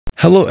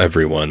Hello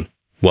everyone,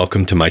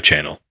 welcome to my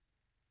channel.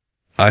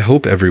 I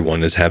hope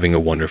everyone is having a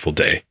wonderful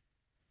day.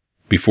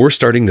 Before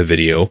starting the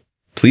video,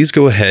 please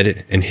go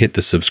ahead and hit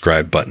the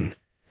subscribe button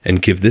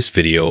and give this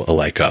video a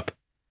like up.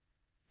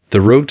 The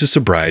road to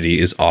sobriety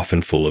is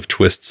often full of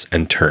twists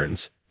and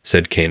turns,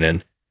 said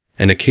Kanan,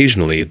 and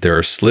occasionally there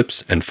are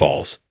slips and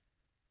falls.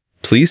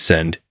 Please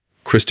send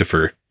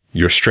Christopher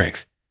your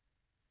strength.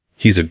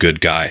 He's a good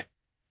guy.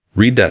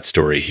 Read that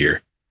story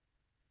here.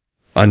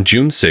 On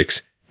June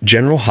 6,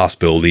 General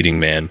Hospital leading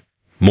man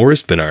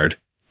Maurice Benard,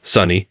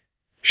 Sonny,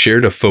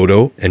 shared a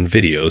photo and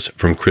videos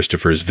from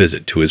Christopher's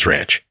visit to his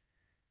ranch.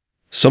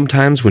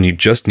 Sometimes when you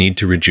just need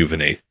to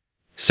rejuvenate,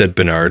 said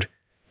Benard,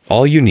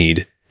 all you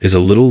need is a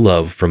little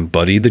love from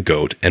Buddy the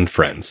Goat and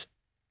friends.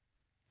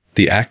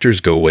 The actors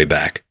go way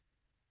back.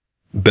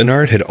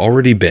 Benard had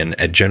already been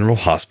at General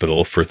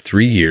Hospital for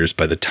 3 years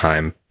by the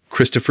time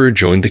Christopher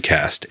joined the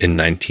cast in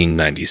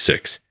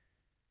 1996.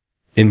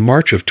 In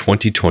March of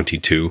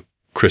 2022,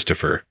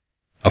 Christopher,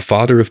 a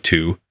father of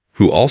 2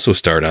 who also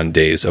starred on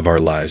Days of Our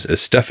Lives as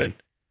Stefan,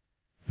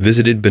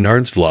 visited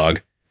Benard's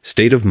vlog,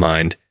 State of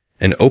Mind,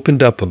 and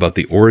opened up about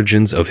the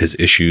origins of his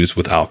issues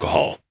with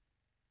alcohol.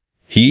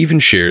 He even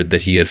shared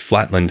that he had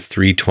flatlined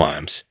 3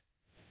 times,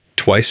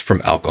 twice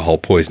from alcohol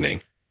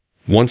poisoning,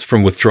 once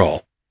from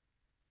withdrawal.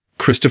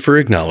 Christopher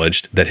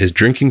acknowledged that his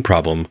drinking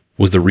problem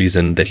was the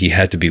reason that he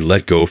had to be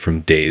let go from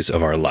Days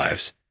of Our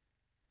Lives.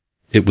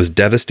 It was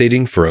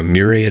devastating for a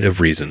myriad of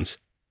reasons.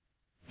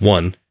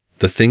 1.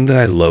 The thing that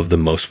I loved the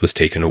most was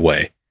taken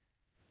away.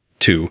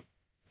 2.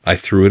 I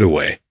threw it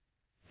away.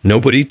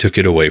 Nobody took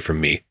it away from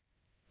me.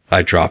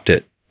 I dropped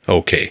it.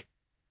 Okay.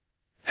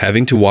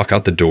 Having to walk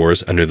out the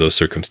doors under those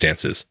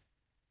circumstances.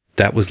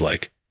 That was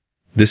like,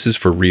 this is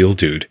for real,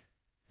 dude.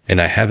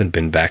 And I haven't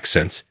been back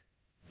since.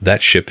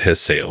 That ship has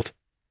sailed.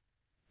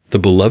 The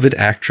beloved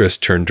actress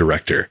turned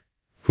director,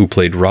 who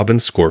played Robin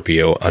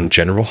Scorpio on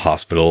General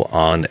Hospital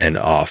on and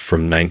off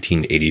from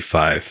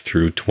 1985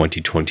 through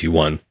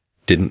 2021,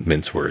 didn't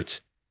mince words.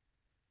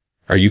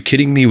 Are you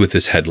kidding me with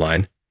this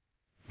headline?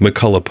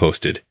 McCullough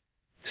posted,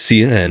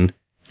 CNN,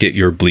 get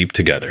your bleep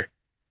together.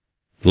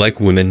 Like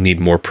women need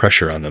more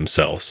pressure on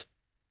themselves.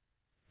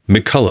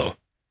 McCullough,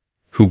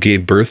 who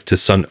gave birth to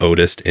son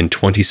Otis in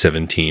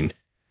 2017,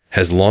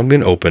 has long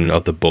been open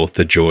about both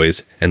the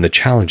joys and the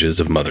challenges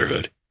of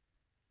motherhood.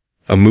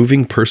 A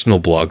moving personal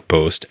blog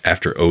post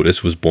after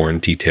Otis was born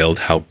detailed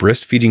how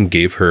breastfeeding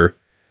gave her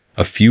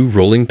a few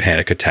rolling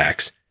panic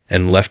attacks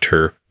and left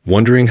her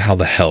wondering how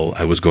the hell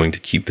I was going to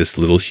keep this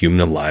little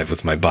human alive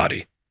with my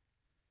body.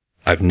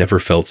 I've never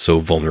felt so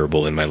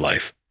vulnerable in my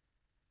life.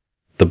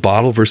 The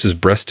bottle versus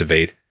breast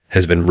debate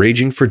has been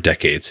raging for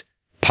decades,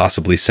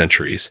 possibly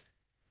centuries,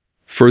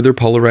 further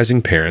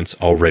polarizing parents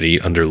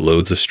already under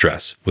loads of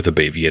stress with a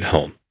baby at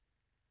home.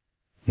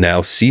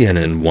 Now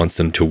CNN wants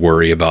them to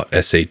worry about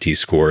SAT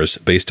scores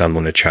based on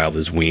when a child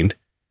is weaned.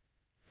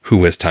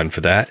 Who has time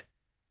for that?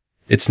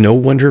 It's no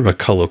wonder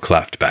McCullough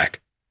clapped back.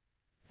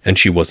 And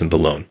she wasn't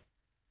alone.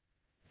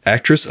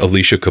 Actress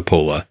Alicia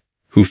Coppola,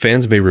 who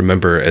fans may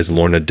remember as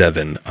Lorna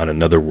Devon on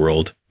Another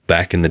World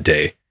back in the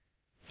day,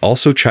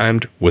 also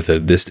chimed with a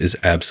 "this is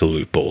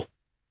absolute bull."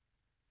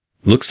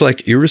 Looks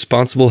like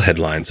irresponsible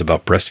headlines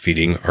about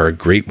breastfeeding are a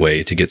great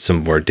way to get some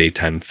of our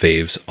daytime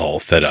faves all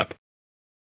fed up.